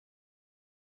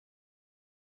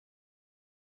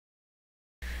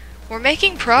We're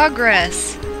making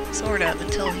progress! Sort of,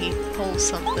 until he pulls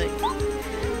something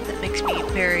that makes me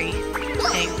very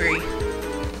angry.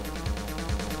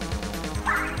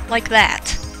 Like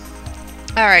that.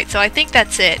 Alright, so I think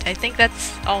that's it. I think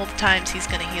that's all the times he's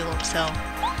gonna heal himself.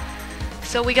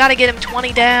 So we gotta get him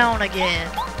 20 down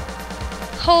again.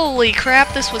 Holy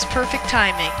crap, this was perfect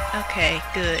timing. Okay,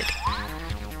 good.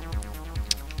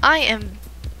 I am...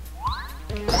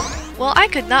 Well, I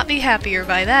could not be happier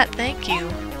by that, thank you.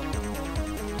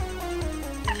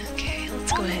 Okay,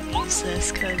 let's go ahead and use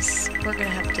this, because we're gonna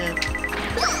have to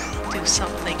do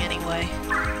something anyway.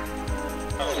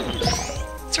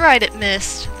 That's right, it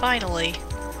missed. Finally.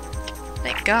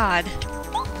 Thank God.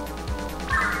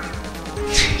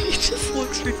 He just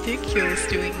looks ridiculous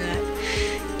doing that.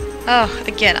 Oh,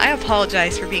 again, I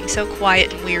apologize for being so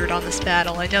quiet and weird on this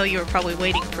battle. I know you were probably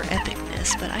waiting for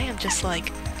epicness, but I am just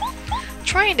like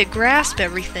trying to grasp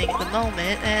everything at the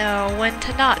moment. Oh, when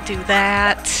to not do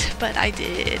that, but I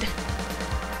did.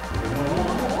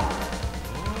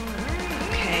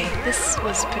 Okay, this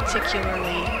was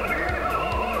particularly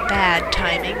bad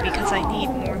timing because I need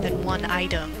more than one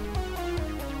item.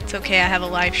 It's okay, I have a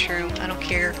life shroom. I don't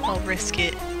care. I'll risk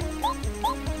it.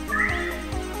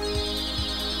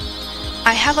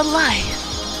 I have a life!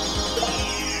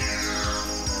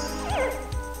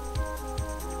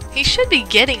 He should be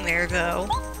getting there, though.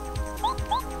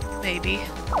 Maybe.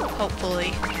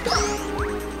 Hopefully.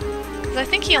 Because I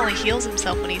think he only heals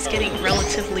himself when he's getting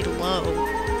relatively low.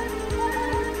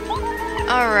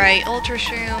 Alright, Ultra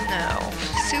Shroom, no.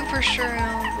 Super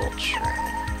Shroom, Volt Shroom.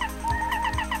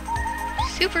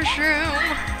 Super Shroom!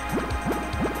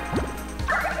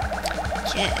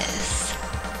 Yes.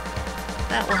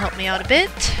 That will help me out a bit.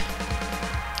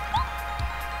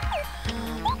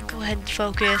 Go ahead and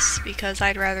focus, because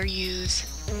I'd rather use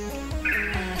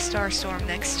Starstorm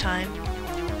next time.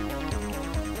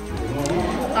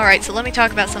 Alright, so let me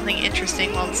talk about something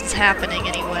interesting while this is happening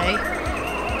anyway.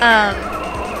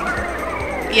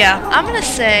 Yeah, I'm gonna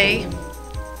say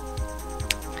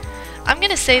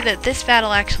that this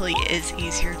battle actually is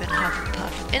easier than Huff and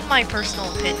Puff, in my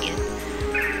personal opinion.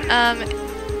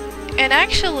 And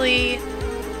actually,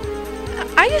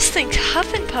 I just think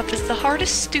Huff and Puff is the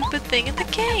hardest stupid thing in the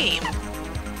game.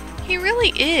 He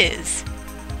really is.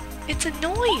 It's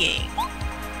annoying.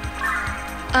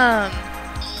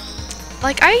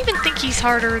 Like, I even think he's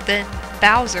harder than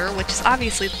Bowser, which is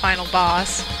obviously the final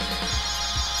boss.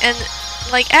 And,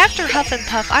 like, after Huff and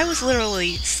Puff, I was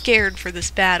literally scared for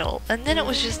this battle. And then it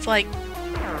was just, like,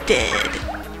 dead.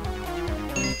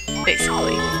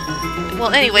 Basically.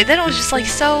 Well, anyway, then it was just, like,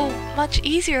 so much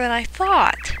easier than I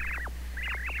thought.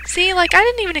 See, like, I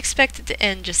didn't even expect it to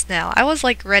end just now. I was,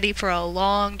 like, ready for a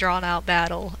long, drawn-out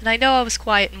battle. And I know I was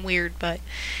quiet and weird, but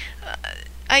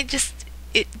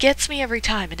it gets me every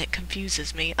time, and it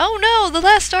confuses me. Oh no, the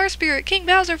last Star Spirit! King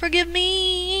Bowser, forgive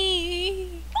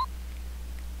me!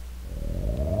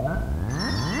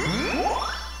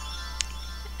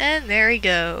 And there he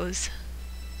goes.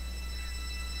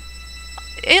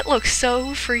 It looks so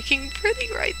freaking pretty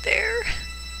right there.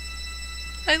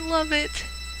 I love it.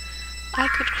 I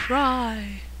could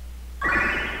cry.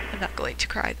 I'm not going to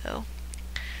cry, though.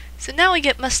 So now we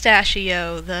get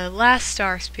Mustachio, the last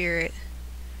Star Spirit.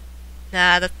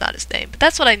 Nah, that's not his name, but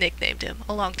that's what I nicknamed him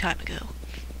a long time ago.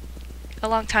 A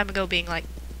long time ago being like,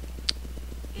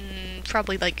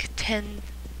 probably like 10,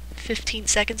 15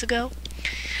 seconds ago.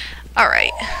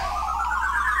 Alright.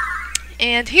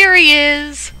 And here he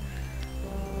is!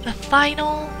 The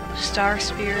final Star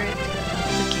Spirit of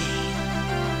the game.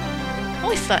 I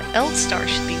always thought Eldstar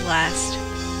should be last.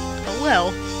 Oh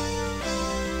well.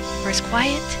 For as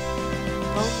quiet,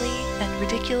 lonely, and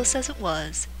ridiculous as it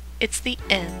was, it's the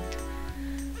end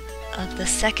of the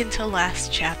second to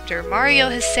last chapter. Mario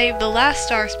has saved the last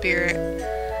Star Spirit,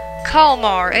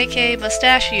 Kalmar, aka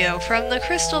Mustachio, from the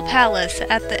Crystal Palace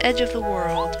at the edge of the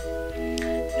world.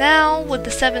 Now, with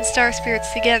the 7 Star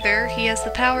Spirits together, he has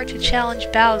the power to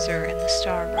challenge Bowser and the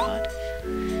Star Rod.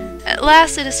 At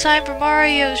last, it is time for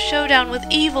Mario's showdown with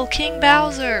evil King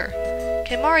Bowser.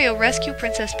 Can Mario rescue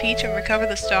Princess Peach and recover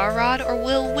the Star Rod, or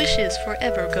will wishes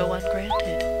forever go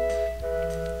ungranted?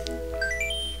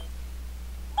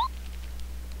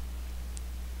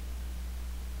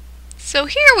 So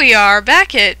here we are,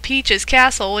 back at Peach's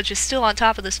castle, which is still on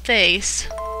top of this face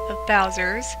of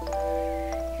Bowser's.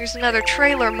 Here's another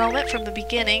trailer moment from the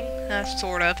beginning.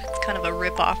 Sort of. It's kind of a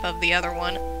rip-off of the other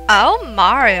one. Oh,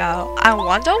 Mario, I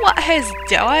wonder what he's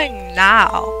doing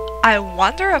now. I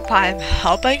wonder if I'm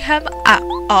helping him at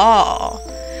all.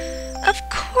 Of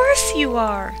course you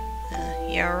are.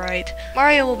 Yeah, right.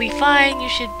 Mario will be fine. You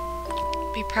should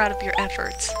be proud of your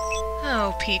efforts.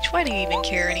 Oh, Peach, why do you even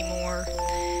care anymore?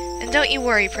 And don't you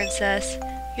worry, Princess.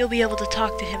 You'll be able to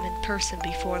talk to him in person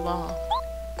before long.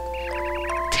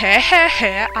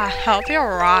 Tehehe, I hope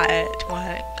you're right,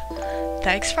 Twink.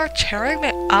 Thanks for cheering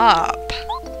me up.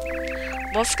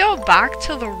 Let's go back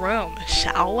to the room,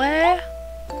 shall we?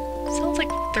 Sounds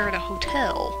like they're in a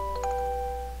hotel.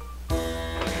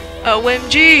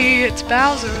 OMG, it's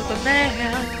Bowser the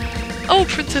man. Oh,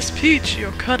 Princess Peach,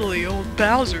 your cuddly old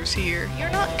Bowser's here. You're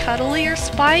not cuddly, you're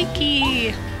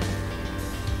spiky.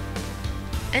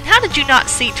 And how did you not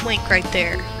see Twink right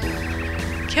there?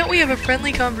 Can't we have a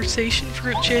friendly conversation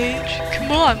for a change?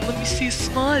 Come on, let me see a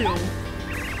smile.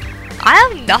 I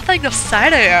have nothing to say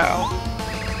to you.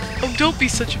 Oh, don't be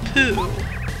such a poo.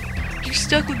 You're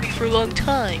stuck with me for a long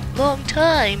time. Long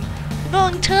time.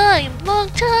 Long time. Long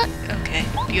time. Okay,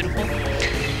 beautiful.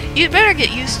 You'd better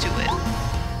get used to it.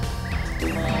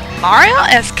 Mario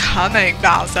is coming,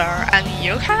 Bowser, and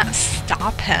you can't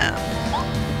stop him.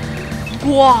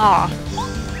 Gwa!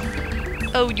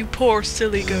 Oh, you poor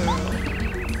silly girl.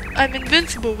 I'm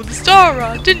invincible with the Star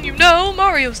Rod, didn't you know?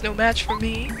 Mario's no match for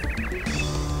me.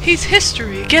 He's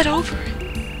history, get over it. ...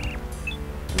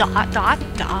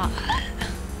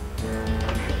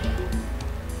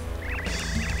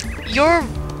 Your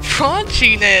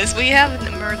raunchiness! We have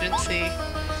an emergency.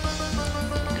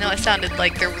 I know it sounded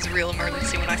like there was a real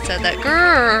emergency when I said that.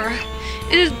 Grrr!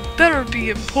 It had better be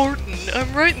important.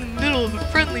 I'm right in the middle of a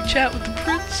friendly chat with the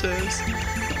princess.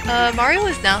 Mario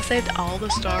has now saved all the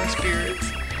star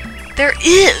spirits. There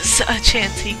is a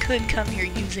chance he could come here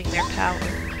using their power.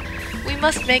 We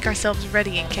must make ourselves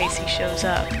ready in case he shows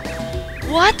up.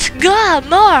 What? Ga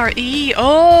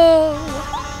Mario!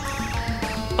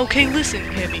 Okay, listen,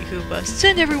 Hammy Hooba.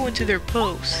 Send everyone to their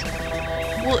posts.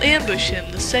 We'll ambush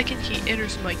him the second he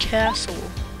enters my castle.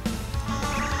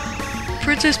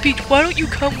 Princess Peach, why don't you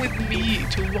come with me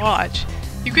to watch?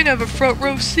 You can have a front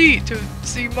row seat to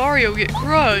see Mario get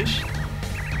crushed.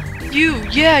 You,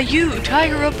 tie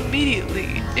her up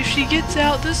immediately. If she gets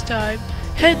out this time,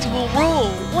 heads will roll.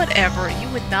 Whatever, you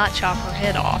would not chop her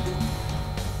head off.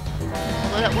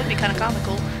 Although that would be kind of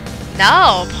comical.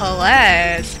 No,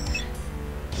 please.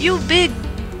 You big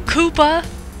Koopa,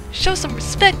 show some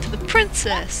respect to the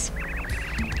princess.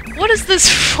 What is this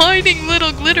fighting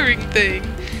little glittering thing?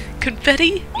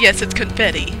 Confetti? Yes, it's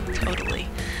confetti. Totally.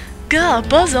 Gah,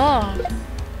 buzz off.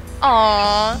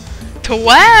 Aww.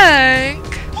 Twink!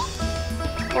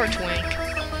 Poor Twink.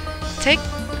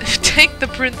 Take the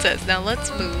princess. Now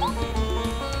let's move.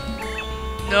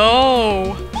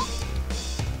 No!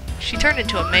 She turned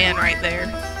into a man right there.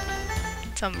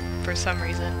 For some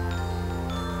reason.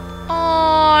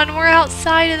 Aww, and we're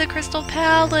outside of the Crystal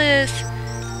Palace.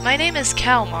 My name is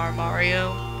Kalmar,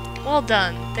 Mario. Well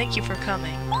done. Thank you for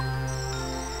coming.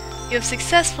 You have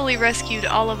successfully rescued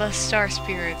all of us star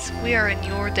spirits. We are in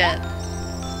your debt.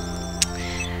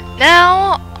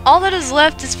 Now, all that is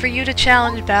left is for you to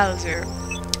challenge Bowser.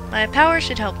 My power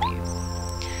should help you.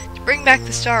 To bring back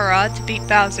the Star Rod, to beat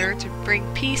Bowser, to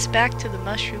bring peace back to the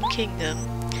Mushroom Kingdom,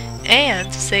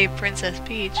 and to save Princess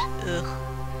Peach. Ugh.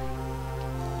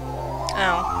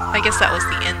 Oh, I guess that was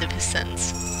the end of his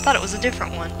sentence. Thought it was a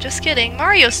different one. Just kidding.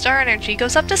 Mario's star energy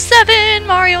goes up to 7!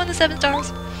 Mario and the 7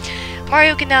 stars.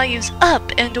 Mario can now use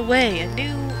Up and Away, a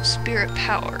new spirit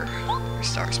power. Or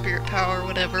star spirit power,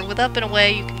 whatever. With Up and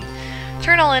Away, you can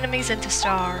turn all enemies into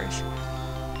stars.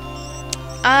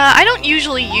 I don't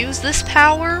usually use this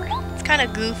power. It's kind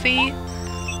of goofy.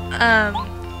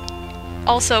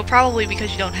 Also, probably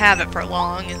because you don't have it for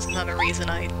long is another reason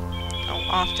I don't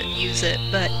often use it,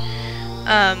 but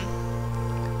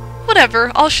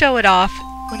whatever, I'll show it off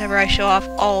whenever I show off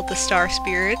all the star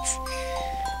spirits.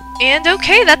 And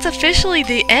okay, that's officially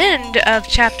the end of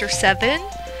Chapter 7.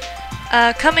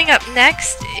 Coming up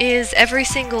next is every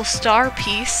single star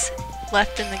piece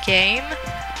left in the game.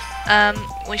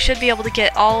 We should be able to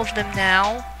get all of them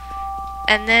now.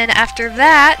 And then after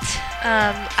that,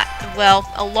 well,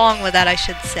 along with that I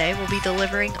should say, we'll be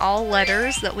delivering all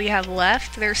letters that we have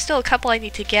left. There's still a couple I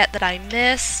need to get that I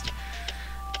missed.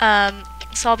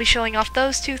 So I'll be showing off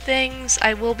those two things.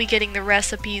 I will be getting the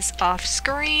recipes off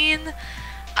screen.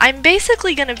 I'm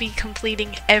basically going to be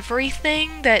completing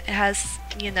everything that has,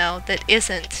 you know, that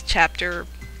isn't chapter,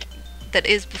 that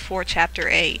is before Chapter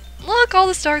 8. Look, all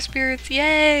the star spirits,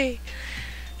 yay!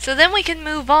 So then we can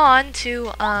move on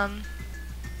to,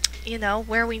 you know,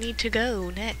 where we need to go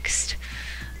next.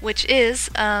 Which is,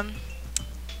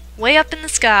 way up in the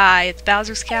sky. It's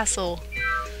Bowser's Castle.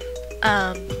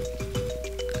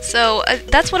 So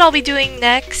that's what I'll be doing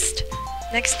next.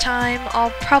 Next time,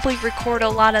 I'll probably record a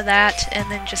lot of that and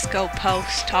then just go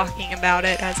post talking about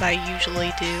it as I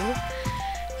usually do.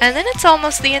 And then it's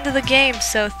almost the end of the game,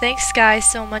 so thanks guys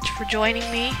so much for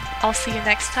joining me. I'll see you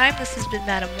next time. This has been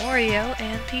MadameWario,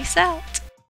 and peace out.